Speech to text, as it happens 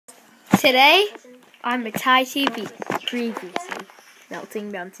Today on Matai TV, previously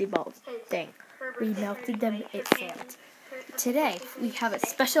melting bouncy balls. Dang, we melted them, it failed. Today we have a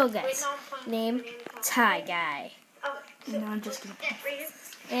special guest named Ty Guy. No, I'm just kidding.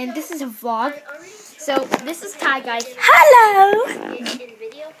 And this is a vlog. So this is Ty Guy. Hello!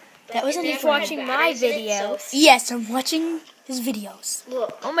 That wasn't He's watching my videos. Yes, I'm watching his videos.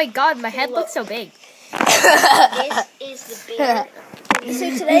 Oh my god, my head looks so big. This is the band.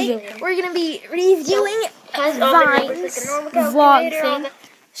 So today we're gonna be reviewing Vine's vlog thing,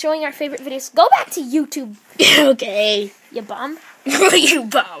 showing our favorite videos. Go back to YouTube, Okay. you bum. You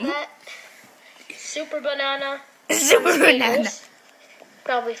bum. Super Banana. Super banana.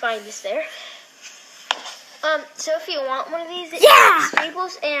 Probably find this there. So if you want one of these, Yeah!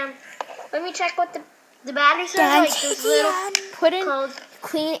 staples, and let me check what the battery says. Like this little Put in called.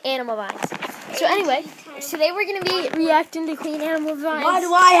 Clean Animal Vines. So anyway, today we're gonna be reacting to Clean Animal Vines. Why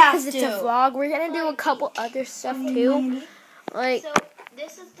do I have Because it's a vlog. We're gonna do a couple other stuff too, like So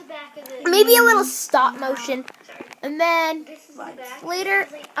this is the back of the. maybe a little stop motion, and then This is the back. later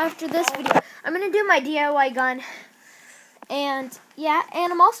after this video, I'm gonna do my DIY gun, and yeah,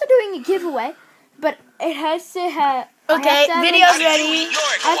 and I'm also doing a giveaway, but it has to have. Okay, video's ready.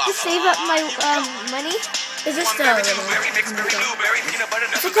 I have to save up my money. Is this still a little?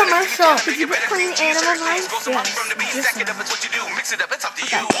 It's a commercial. Did you put Clean Animal Vines?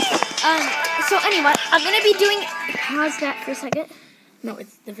 So anyway, I'm gonna be doing. Pause that for a second. No,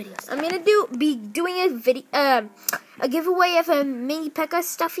 it's the videos. I'm gonna be doing a giveaway of a mini P.E.K.K.A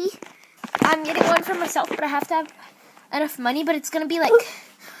stuffy. I'm getting one for myself, but I have to have enough money. But it's gonna be like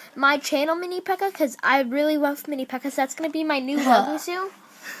my channel mini P.E.K.K.A because I really love mini P.E.K.K.A. So that's gonna be my new logo soon.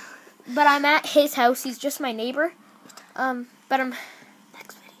 But I'm at his house. He's just my neighbor. But I'm.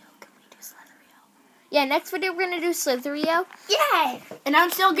 Next video, can we do Slitherio? Yeah, next video we're gonna do Slitherio. Yay! And I'm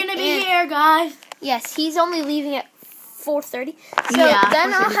still gonna be And- here, guys. Yes, he's only leaving at 4:30. So Yeah,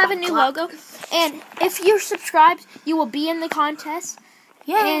 then I'll 4:30 have a new logo. And if you're subscribed, you will be in the contest.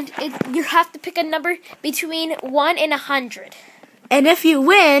 Yeah. And you have to pick a number between 1 and 100. And if you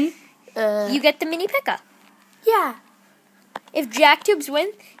win, You get the mini P.E.K.K.A. yeah. If JackTubes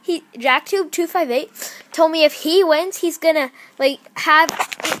win, JackTube258 told me if he wins, he's gonna like have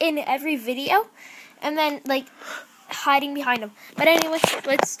it in every video, and then like hiding behind him. But anyway,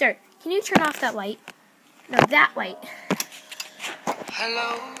 let's start. Can you turn off that light? No, that light.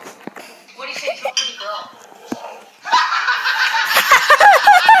 Hello. What do you say to a pretty girl?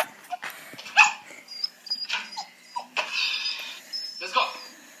 Let's go.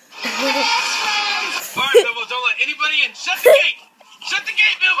 Alright, Bilbo, don't let anybody in. Shut the gate. Shut the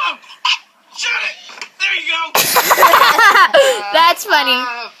gate, Bilbo. Shut it. There you go. That's funny.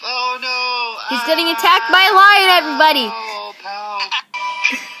 Oh no. He's getting attacked by a lion, everybody. Oh, pal.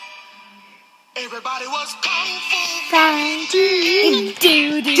 Everybody was kung fu.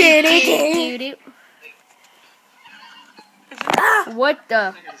 What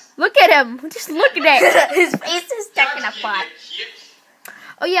the? Look at him. Just look at it. His face is stuck in a pot.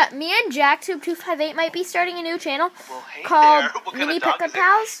 Oh yeah, me and JackTube258 might be starting a new channel Well, hey called there. What kind Mini of dog P.E.K.K.A is it?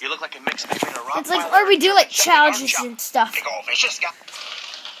 Pals. You look like a mix between a Rottweiler. It's like where we do like something challenges arm and stuff. Big old vicious guy.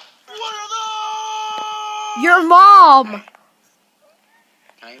 What are those? Your mom.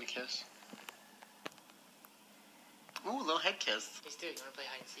 Can I get a kiss? Ooh, a little head kiss. Let's do it. You want to play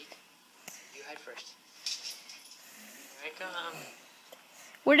hide and seek? You hide first. Here I come.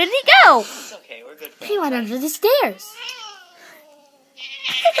 Where did he go? It's okay. We're good friends. He went under the stairs.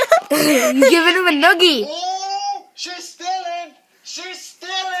 He's giving him a noogie. Oh, she's stealing. She's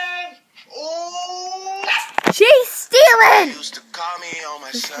stealing. Oh. She's stealing. Used to call me on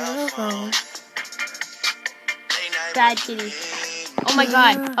my cell phone. Bad kitty. Oh my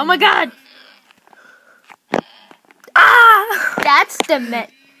god. Oh my god. Ah! That's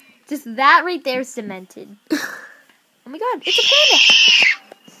cement. Just that right there is cemented. Oh my god, it's a panda.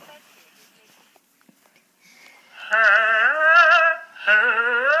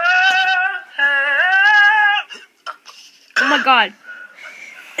 Oh my god.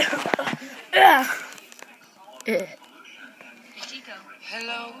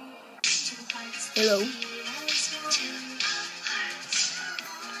 Hello. Hello.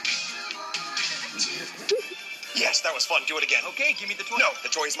 Yes, that was fun. Do it again. Okay, give me the toy. No, the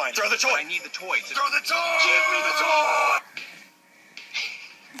toy is mine. Throw the toy. I need the toy. Throw the toy. Give me the toy.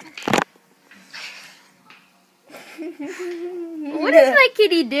 What is my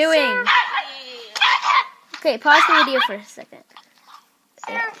kitty doing? Okay, pause the video for a second.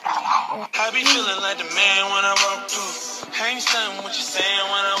 I be feeling like the man when I walk through. I ain't stunned what you saying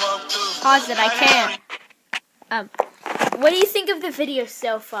when I walk through. Pause it, I can't. What do you think of the video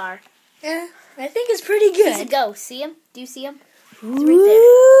so far? Yeah, I think it's pretty He's a good. ghost. See him? Do you see him? Right there.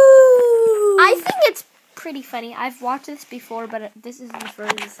 I think it's pretty funny. I've watched this before, but this is the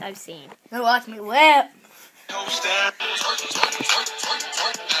furthest I've seen. Now watch me whip.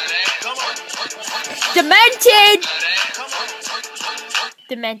 Demented!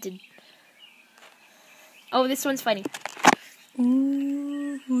 Demented. Oh, this one's funny.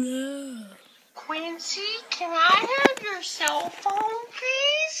 Quincy, can I have your cell phone,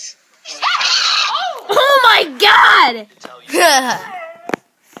 please? Oh my god!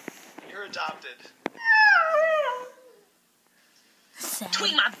 You're adopted.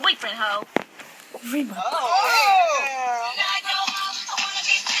 Tweet my boyfriend, ho.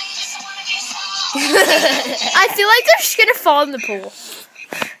 I feel like they're just gonna fall in the pool.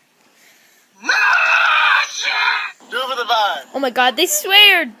 Do it for the vibe. Oh my god, they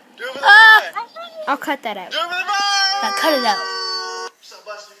swear! Do it for the vibe. I'll cut that out. Do it for the vibe. Now cut it out. What's up,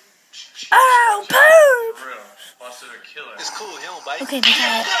 Buster? Oh, poop! Real. Buster's a killer. It's cool. He don't bite. Okay,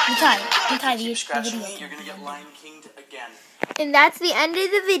 Matai, the Scratching video. me, you're gonna get Lion King'd again. And that's the end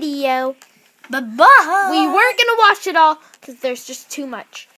of the video. Bye-bye. We weren't gonna watch it all because there's just too much.